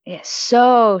 Yeah,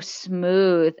 so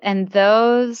smooth. And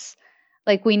those,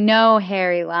 like, we know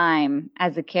Harry Lime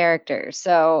as a character.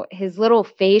 So his little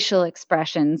facial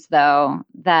expressions, though,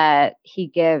 that he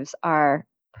gives are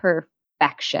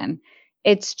perfection.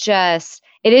 It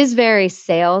is very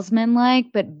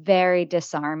salesman-like, but very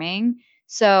disarming.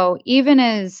 So even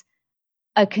as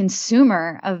a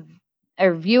consumer of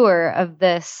a viewer of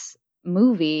this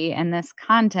movie and this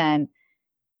content,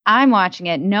 I'm watching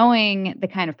it knowing the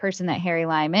kind of person that Harry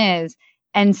Lime is.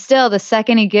 And still, the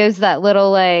second he gives that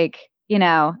little, like, you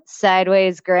know,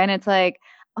 sideways grin, it's like,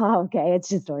 oh, okay, it's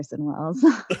just Orson Welles.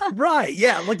 Right.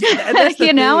 Yeah. Like, that's the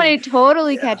you know, thing. and it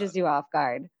totally catches you off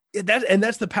guard.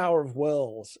 That's the power of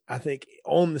Welles, I think,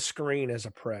 on the screen as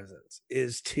a presence,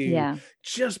 is to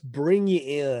just bring you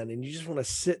in, and you just want to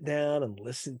sit down and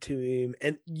listen to him,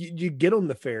 and you get on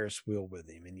the Ferris wheel with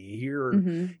him, and you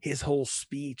hear his whole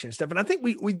speech and stuff. And I think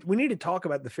we need to talk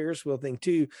about the Ferris wheel thing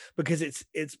too, because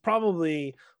it's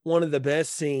probably one of the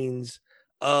best scenes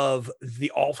of the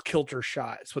off-kilter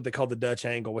shots, what they call the Dutch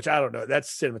angle, which I don't know.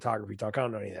 That's cinematography talk. I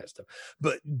don't know any of that stuff.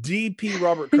 But DP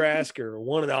Robert Krasker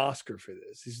won an Oscar for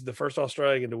this. He's the first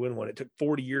Australian to win one. It took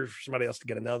 40 years for somebody else to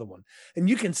get another one. And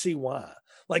you can see why.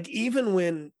 Like, even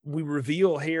when we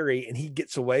reveal Harry and he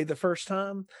gets away the first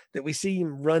time, that we see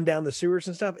him run down the sewers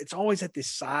and stuff, it's always at this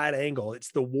side angle.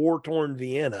 It's the war-torn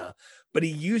Vienna. But he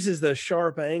uses those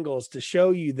sharp angles to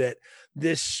show you that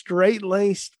this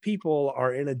straight-laced people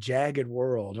are in a jagged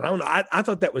world. And I don't know, I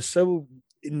thought that was so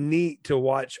neat to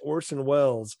watch Orson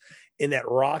Welles in that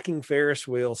rocking Ferris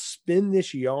wheel spin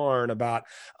this yarn about,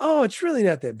 oh, it's really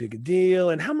not that big a deal.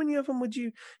 And how many of them would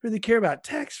you really care about?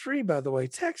 Tax-free, by the way,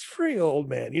 tax-free, old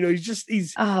man. You know,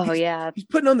 he's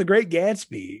putting on the Great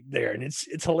Gatsby there, and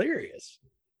it's hilarious.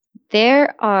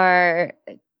 There are,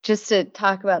 just to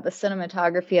talk about the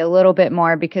cinematography a little bit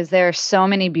more, because there are so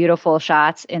many beautiful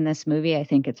shots in this movie, I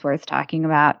think it's worth talking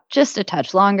about just a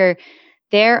touch longer.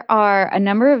 There are a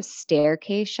number of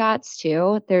staircase shots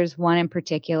too. There's one in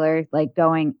particular, like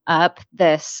going up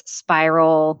this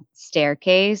spiral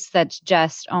staircase that's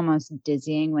just almost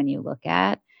dizzying when you look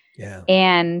at. Yeah.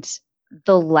 And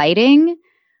the lighting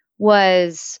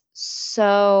was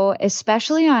so,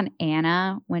 especially on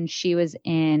Anna,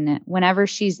 whenever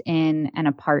she's in an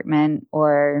apartment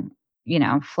or, you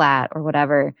know, flat or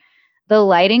whatever, the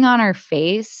lighting on her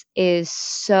face is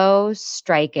so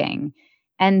striking.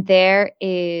 And there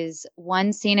is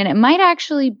one scene, and it might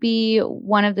actually be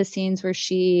one of the scenes where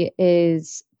she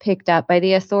is picked up by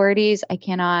the authorities. I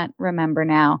cannot remember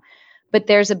now, but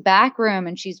there's a back room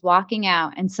and she's walking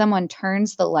out and someone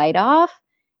turns the light off.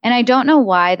 And I don't know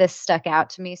why this stuck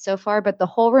out to me so far, but the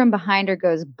whole room behind her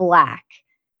goes black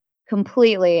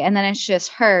completely. And then it's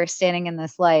just her standing in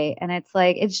this light. And it's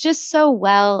like, it's just so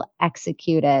well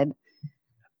executed.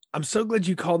 I'm so glad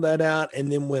you called that out.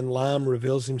 And then when Lime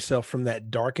reveals himself from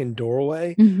that darkened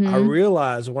doorway, I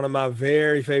realized one of my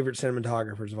very favorite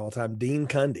cinematographers of all time, Dean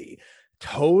Cundey,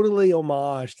 totally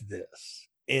homaged this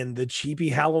in the cheapy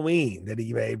Halloween that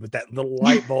he made with that little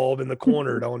light bulb in the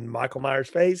corner on Michael Myers'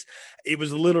 face. It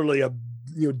was literally a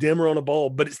dimmer on a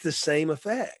bulb, but it's the same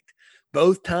effect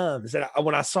both times. And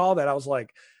when I saw that, I was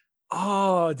like,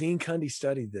 oh, Dean Cundey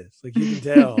studied this. Like, you can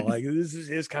tell, like, this is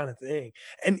his kind of thing.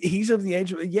 And he's of the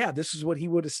age of, this is what he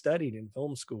would have studied in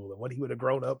film school and what he would have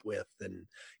grown up with and,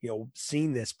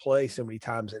 seen this play so many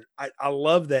times. And I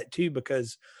love that too,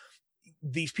 because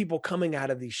these people coming out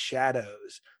of these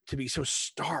shadows to be so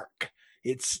stark,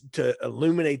 it's to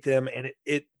illuminate them. And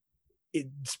it's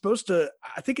supposed to,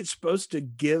 I think it's supposed to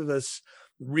give us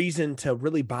reason to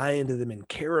really buy into them and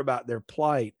care about their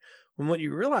plight. When what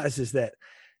you realize is that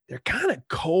they're kind of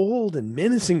cold and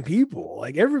menacing people.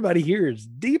 Like, everybody here is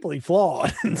deeply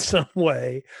flawed in some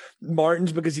way.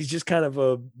 Martin's because he's just kind of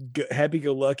a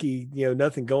happy-go-lucky,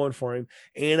 nothing going for him.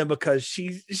 Anna because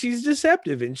she's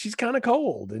deceptive and she's kind of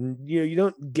cold, and you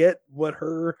don't get what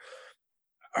her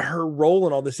role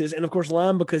in all this is. And of course,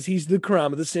 Lime because he's the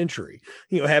crime of the century,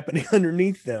 happening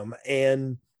underneath them,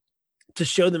 and to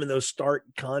show them in those stark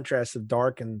contrasts of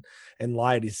dark and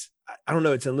light is, I don't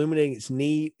know, it's illuminating, it's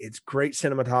neat, it's great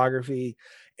cinematography,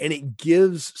 and it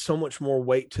gives so much more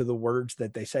weight to the words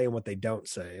that they say and what they don't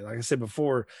say. Like I said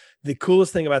before, the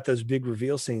coolest thing about those big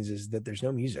reveal scenes is that there's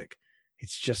no music.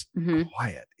 It's just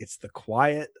quiet. It's the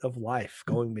quiet of life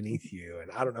going beneath you. And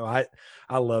I don't know.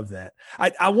 I love that.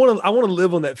 I want to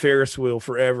live on that Ferris wheel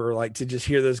forever. Like, to just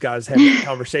hear those guys have that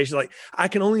conversation. Like, I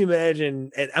can only imagine,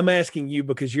 and I'm asking you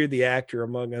because you're the actor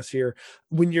among us here,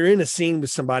 when you're in a scene with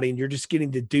somebody and you're just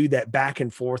getting to do that back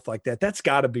and forth like that, that's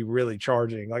gotta be really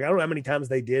charging. Like, I don't know how many times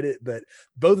they did it, but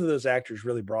both of those actors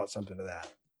really brought something to that.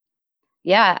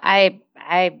 Yeah.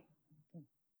 I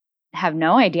have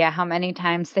no idea how many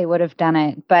times they would have done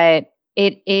it, but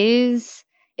it is,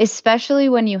 especially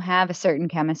when you have a certain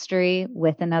chemistry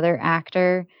with another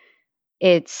actor,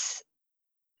 it's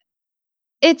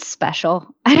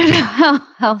special. I don't know how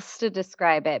else to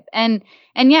describe it. And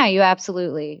yeah, you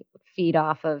absolutely feed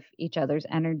off of each other's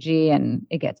energy, and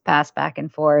it gets passed back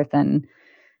and forth. And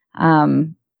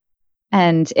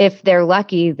if they're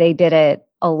lucky, they did it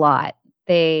a lot.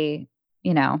 They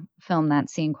filmed that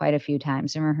scene quite a few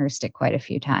times and rehearsed it quite a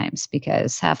few times,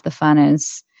 because half the fun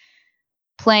is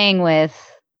playing with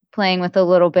a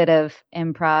little bit of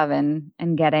improv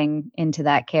and getting into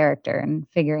that character and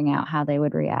figuring out how they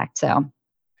would react. So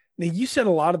now, you said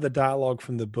a lot of the dialogue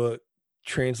from the book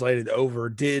translated over.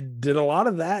 Did a lot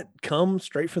of that come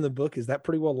straight from the book? Is that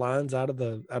pretty well lines out of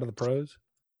the prose?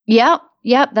 Yep.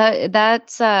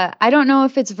 That's I don't know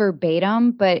if it's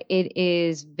verbatim, but it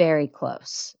is very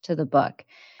close to the book.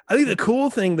 I think the cool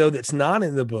thing, though, that's not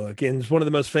in the book, and it's one of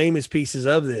the most famous pieces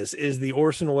of this, is the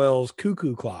Orson Welles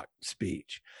cuckoo clock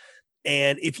speech.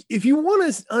 And if you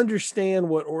want to understand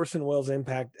what Orson Welles'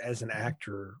 impact as an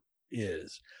actor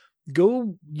is,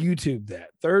 go YouTube that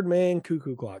Third Man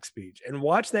cuckoo clock speech and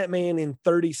watch that man in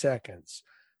 30 seconds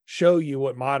show you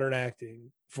what modern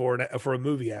acting for a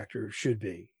movie actor should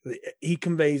be. He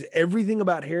conveys everything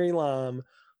about Harry Lime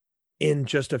in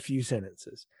just a few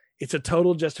sentences. It's a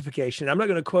total justification. I'm not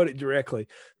going to quote it directly,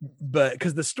 but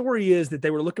because the story is that they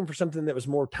were looking for something that was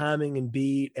more timing and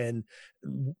beat, and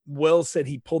Wells said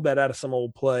he pulled that out of some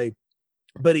old play.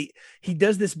 But he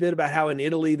does this bit about how in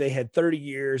Italy they had 30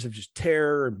 years of just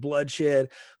terror and bloodshed,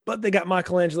 but they got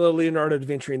Michelangelo, Leonardo da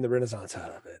Vinci, and the Renaissance out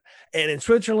of it. And in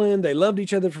Switzerland, they loved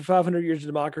each other for 500 years of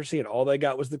democracy, and all they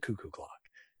got was the cuckoo clock.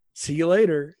 See you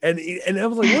later. And I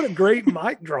was like, what a great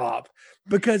mic drop,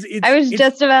 because I was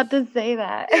just about to say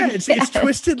that. Yeah, it's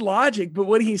twisted logic. But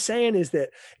what he's saying is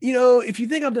that, if you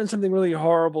think I've done something really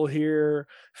horrible here,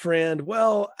 friend,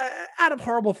 well, out of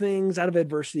horrible things, out of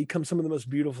adversity come some of the most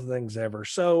beautiful things ever.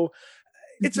 So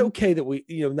it's okay that we,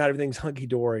 not everything's hunky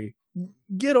dory.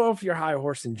 Get off your high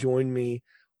horse and join me,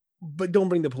 but don't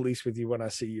bring the police with you when I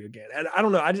see you again. And I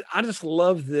don't know. I just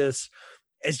love this.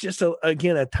 It's just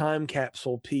a time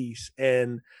capsule piece.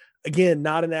 And again,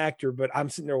 not an actor, but I'm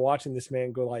sitting there watching this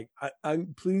man go like, I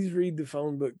please read the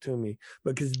phone book to me,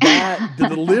 because the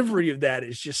delivery of that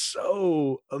is just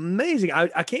so amazing.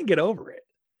 I can't get over it.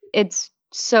 It's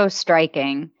so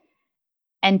striking.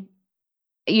 And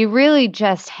you really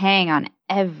just hang on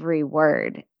every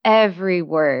word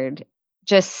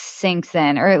just sinks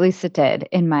in, or at least it did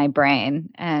in my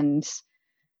brain. And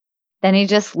then he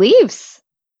just leaves.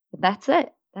 That's it.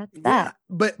 That's that.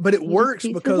 But it works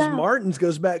because Martins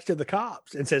goes back to the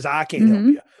cops and says, I can't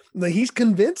help you. He's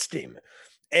convinced him.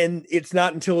 And it's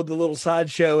not until the little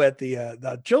sideshow at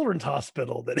the children's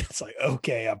hospital that it's like,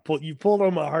 okay, you pulled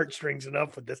on my heartstrings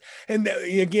enough with this. And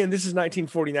again, this is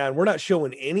 1949. We're not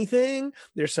showing anything.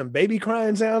 There's some baby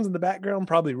crying sounds in the background,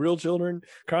 probably real children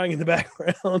crying in the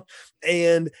background,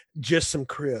 and just some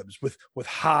cribs with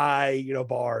high,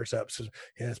 bars up. So,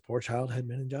 yeah, this poor child had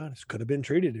meningitis. Could have been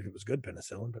treated if it was good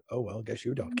penicillin, but oh well, I guess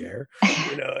you don't care.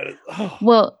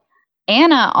 Well,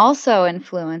 Anna also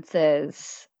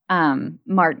influences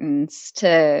Martins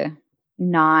to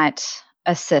not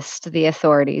assist the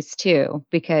authorities too,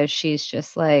 because she's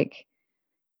just like,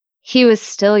 he was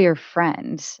still your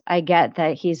friend. I get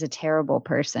that he's a terrible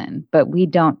person, but we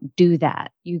don't do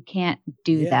that. You can't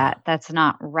do that. That's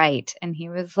not right. And he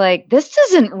was like, this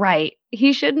isn't right.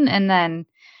 He shouldn't. And then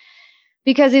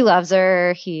because he loves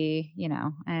her,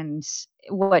 and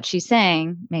what she's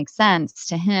saying makes sense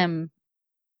to him.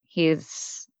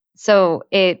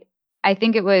 I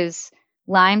think it was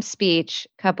Lime's speech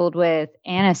coupled with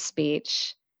Anna's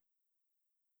speech.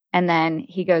 And then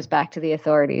he goes back to the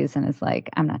authorities and is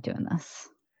like, I'm not doing this.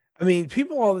 I mean,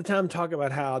 people all the time talk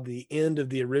about how the end of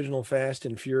the original Fast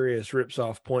and Furious rips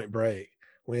off Point Break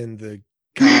when the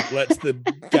cop lets the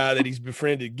guy that he's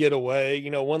befriended get away,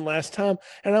 one last time.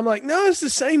 And I'm like, no, it's the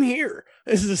same here.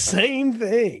 This is the same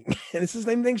thing. And it's the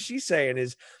same thing she's saying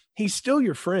is he's still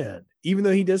your friend. Even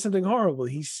though he does something horrible,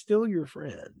 he's still your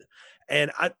friend. And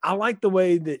I like the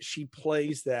way that she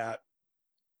plays that.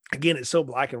 Again, it's so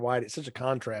black and white. It's such a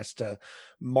contrast to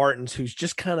Martins, who's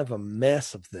just kind of a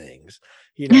mess of things.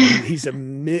 He's a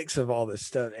mix of all this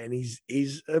stuff, and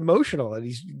he's emotional and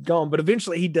he's gone. But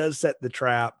eventually he does set the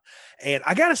trap. And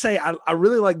I got to say, I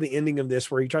really like the ending of this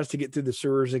where he tries to get through the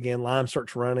sewers again. Lime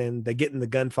starts running. They get in the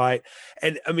gunfight.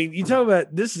 And I mean, you talk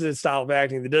about this is a style of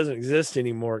acting that doesn't exist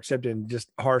anymore, except in just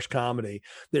harsh comedy.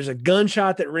 There's a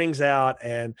gunshot that rings out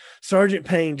and Sergeant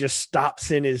Payne just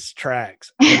stops in his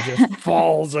tracks and just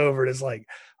falls over. It's like,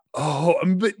 oh,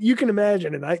 but you can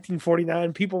imagine in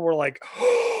 1949, people were like,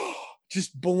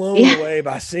 just blown away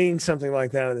by seeing something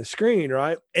like that on the screen,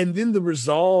 right? And then the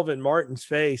resolve in Martin's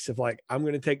face of like, I'm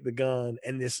going to take the gun,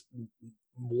 and this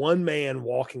one man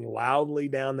walking loudly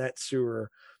down that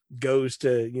sewer goes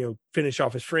to, finish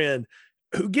off his friend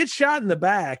who gets shot in the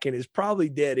back and is probably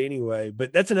dead anyway.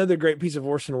 But that's another great piece of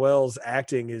Orson Welles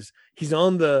acting is he's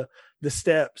on the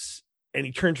steps and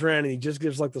he turns around and he just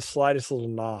gives like the slightest little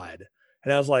nod.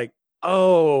 And I was like,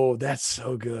 oh, that's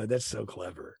so good. That's so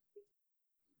clever.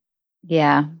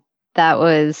 Yeah, that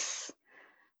was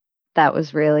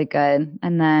really good.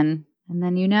 And then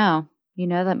you know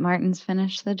that Martin's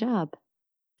finished the job.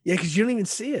 Yeah, because you don't even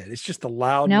see it. It's just a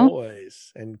loud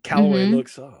noise, and Calloway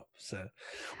looks up. So,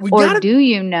 do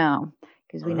you know?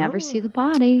 Because we never see the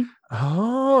body.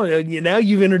 Oh, now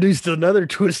you've introduced another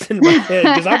twist in my head,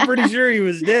 because I'm pretty sure he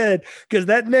was dead. Because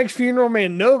that next funeral,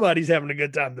 man, nobody's having a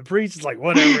good time. The priest is like,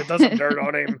 whatever, throw some dirt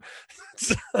on him.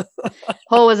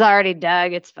 Hole was already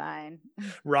dug. It's fine.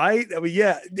 Right? I mean,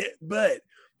 yeah. But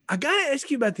I got to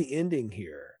ask you about the ending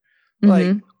here.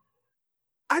 Like,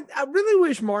 I really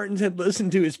wish Martins had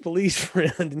listened to his police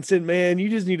friend and said, man, you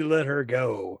just need to let her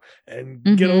go and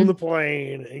get on the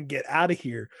plane and get out of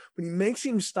here. But he makes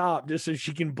him stop just so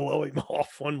she can blow him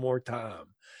off one more time.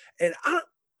 And I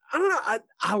don't know.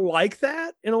 I like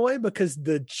that in a way, because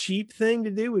the cheap thing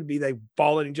to do would be they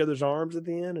fall in each other's arms at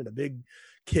the end and a big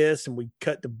kiss, and we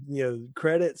cut the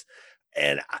credits.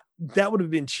 And that would have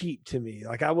been cheap to me.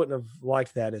 Like, I wouldn't have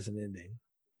liked that as an ending.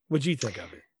 What'd you think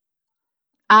of it?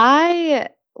 I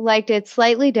liked it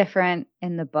slightly different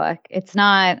in the book. It's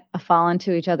not a fall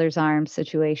into each other's arms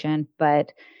situation,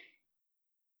 but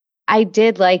I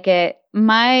did like it.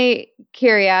 My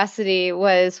curiosity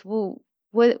was, well,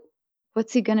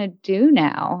 what's he gonna do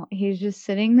now? He's just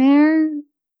sitting there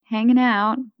hanging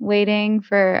out, waiting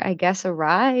for, I guess, a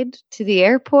ride to the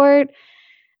airport.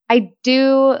 I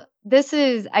did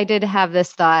have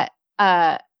this thought.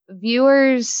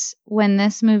 Viewers, when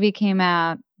this movie came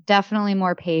out, definitely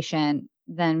more patient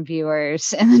than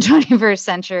viewers in the 21st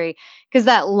century, because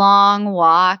that long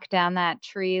walk down that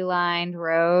tree-lined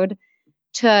road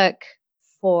took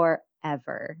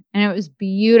forever, and it was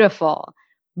beautiful,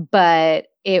 but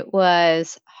it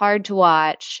was hard to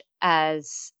watch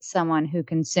as someone who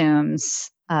consumes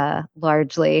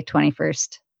largely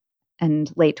 21st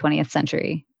and late 20th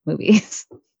century movies.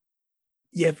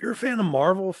 Yeah, if you're a fan of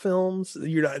Marvel films,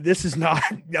 this is not,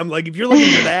 I'm like, if you're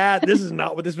looking for that, this is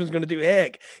not what this one's going to do.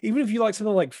 Heck, even if you like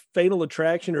something like Fatal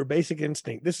Attraction or Basic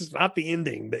Instinct, this is not the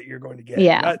ending that you're going to get.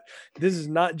 Yeah. This is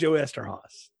not Joe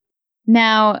Esterhaus.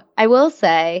 Now, I will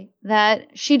say that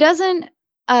she doesn't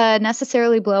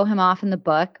necessarily blow him off in the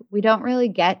book. We don't really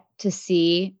get to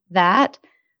see that,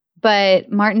 but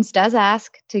Martins does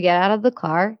ask to get out of the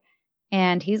car,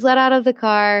 and he's let out of the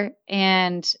car.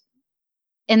 And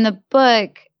in the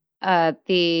book,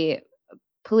 the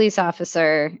police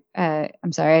officer,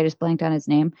 I'm sorry, I just blanked on his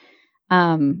name,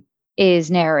 is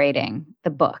narrating the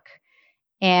book.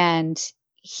 And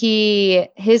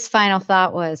his final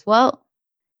thought was, well,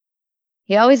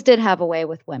 he always did have a way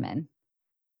with women.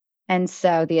 And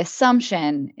so the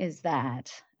assumption is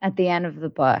that at the end of the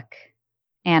book,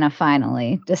 Anna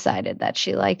finally decided that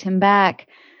she liked him back.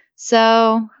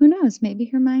 So who knows? Maybe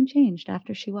her mind changed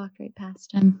after she walked right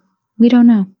past him. We don't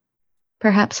know.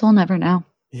 Perhaps we'll never know.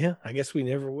 Yeah, I guess we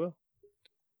never will.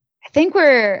 I think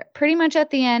we're pretty much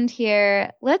at the end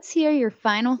here. Let's hear your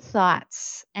final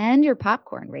thoughts and your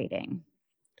popcorn rating.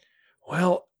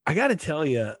 Well, I got to tell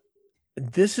you,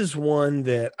 this is one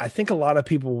that I think a lot of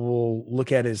people will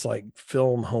look at as like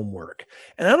film homework.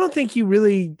 And I don't think you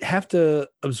really have to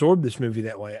absorb this movie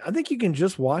that way. I think you can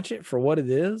just watch it for what it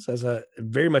is, as a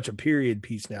very much a period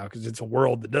piece now, because it's a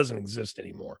world that doesn't exist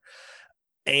anymore.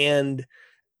 And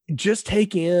just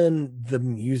take in the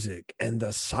music and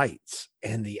the sights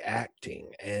and the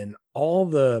acting and all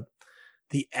the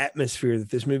atmosphere that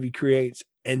this movie creates,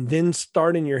 and then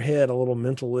start in your head a little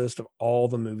mental list of all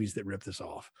the movies that rip this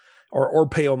off, or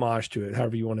pay homage to it,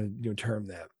 however you want to term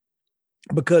that,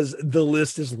 because the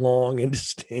list is long and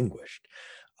distinguished.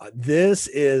 This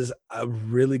is a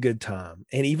really good time.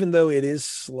 And even though it is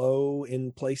slow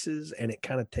in places and it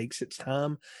kind of takes its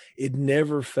time, it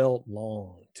never felt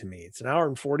long to me. It's an hour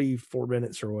and 44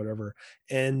 minutes or whatever,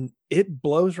 and it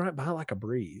blows right by like a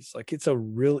breeze. Like, it's a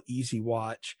real easy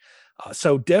watch.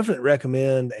 So definitely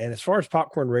recommend. And as far as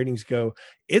popcorn ratings go,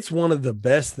 it's one of the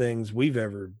best things we've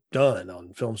ever done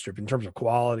on Film Strip in terms of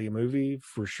quality of movie,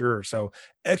 for sure. So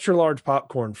extra large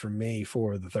popcorn for me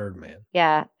for The Third Man.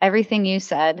 Yeah, everything you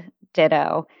said,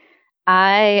 ditto.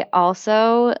 I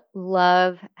also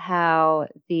love how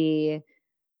the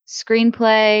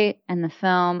screenplay and the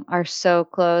film are so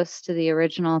close to the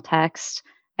original text.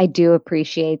 I do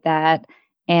appreciate that.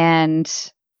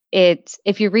 And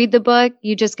if you read the book,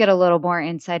 you just get a little more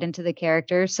insight into the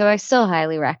characters. So I still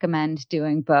highly recommend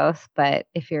doing both. But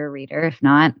if you're a reader, if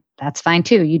not, that's fine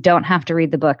too. You don't have to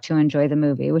read the book to enjoy the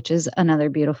movie, which is another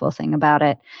beautiful thing about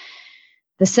it.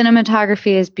 The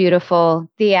cinematography is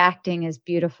beautiful. The acting is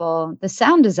beautiful. The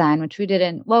sound design, which we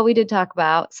did talk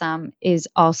about some, is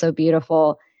also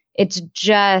beautiful. it's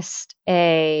just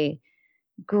a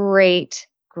great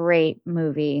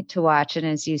movie to watch. And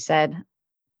as you said,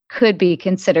 could be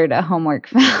considered a homework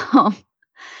film.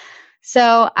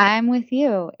 So I'm with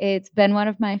you. It's been one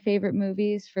of my favorite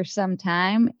movies for some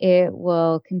time. It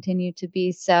will continue to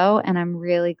be so. And I'm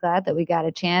really glad that we got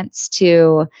a chance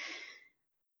to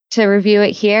review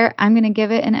it here. I'm going to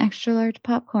give it an extra large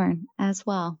popcorn as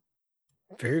well.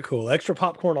 Very cool. Extra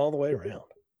popcorn all the way around.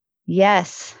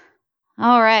 Yes.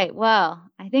 All right. Well,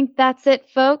 I think that's it,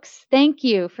 folks. Thank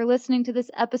you for listening to this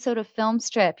episode of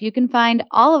Filmstrip. You can find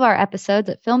all of our episodes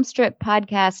at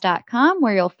filmstrippodcast.com,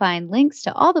 where you'll find links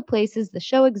to all the places the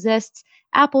show exists: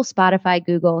 Apple, Spotify,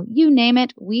 Google, you name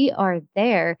it, we are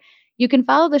there. You can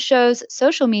follow the show's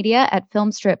social media at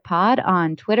Filmstrip Pod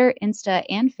on Twitter, Insta,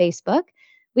 and Facebook.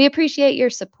 We appreciate your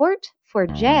support. For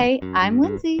Jay, I'm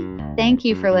Lindsay. Thank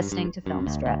you for listening to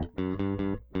Filmstrip.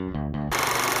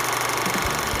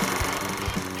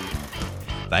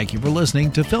 Thank you for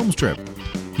listening to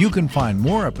Filmstrip. You can find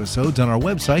more episodes on our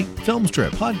website,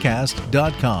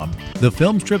 filmstrippodcast.com. The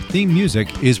Filmstrip theme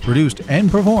music is produced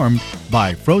and performed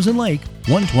by Frozen Lake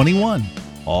 121.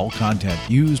 All content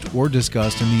used or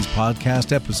discussed in these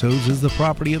podcast episodes is the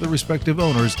property of the respective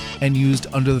owners and used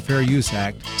under the Fair Use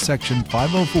Act, Section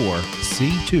 504,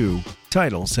 C2,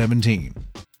 Title 17.